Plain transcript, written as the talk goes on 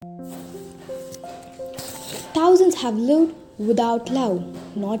Thousands have lived without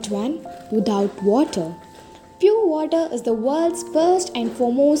love, not one without water. Pure water is the world's first and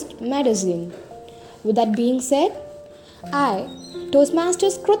foremost medicine. With that being said, I,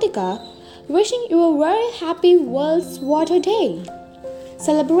 Toastmasters Kritika, wishing you a very happy World's Water Day,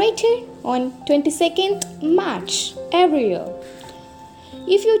 celebrated on 22nd March every year.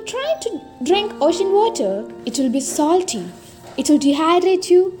 If you try to drink ocean water, it will be salty, it will dehydrate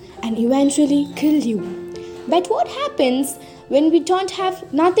you and eventually kill you. But what happens when we don't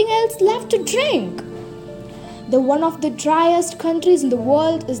have nothing else left to drink? The one of the driest countries in the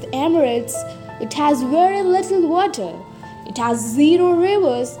world is the Emirates. It has very little water. It has 0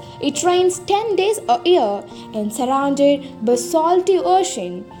 rivers. It rains 10 days a year and surrounded by salty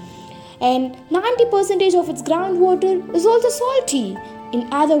ocean. And 90% of its groundwater is also salty. In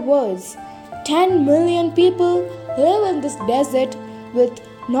other words, 10 million people live in this desert with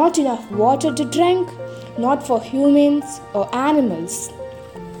not enough water to drink, not for humans or animals.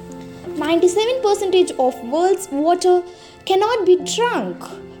 97% of world's water cannot be drunk.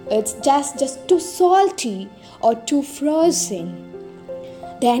 It's just too salty or too frozen.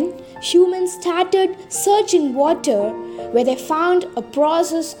 Then humans started searching water where they found a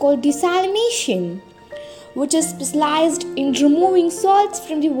process called desalination, which is specialized in removing salts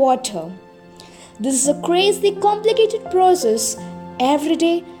from the water. This is a crazy complicated process. Every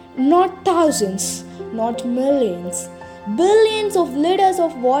day, not thousands, not millions, billions of liters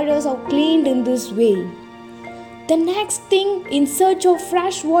of water are cleaned in this way. The next thing in search of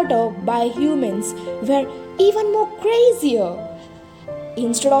fresh water by humans were even more crazier.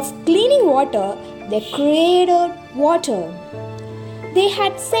 Instead of cleaning water, they created water. They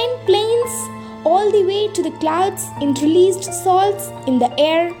had sent planes all the way to the clouds and released salts in the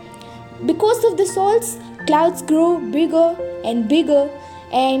air. Because of the salts, clouds grow bigger and bigger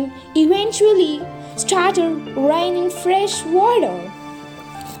and eventually started raining fresh water.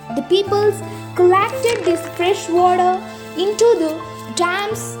 The peoples collected this fresh water into the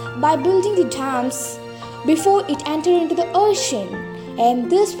dams by building the dams before it entered into the ocean, and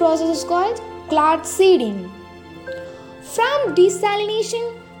this process is called cloud seeding. From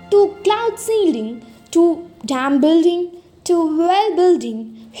desalination to cloud seeding to dam building to well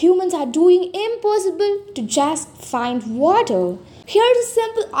building, humans are doing impossible to just find water. Here's a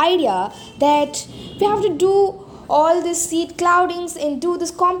simple idea that we have to do all this seed cloudings and do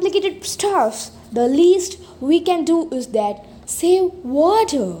this complicated stuff. The least we can do is that save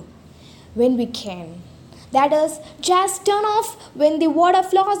water when we can. That is, just turn off when the water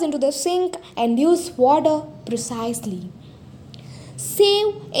flows into the sink and use water precisely.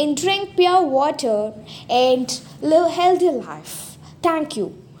 Save and drink pure water and live a healthy life. Thank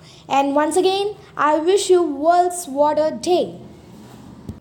you. And once again, I wish you World's Water Day.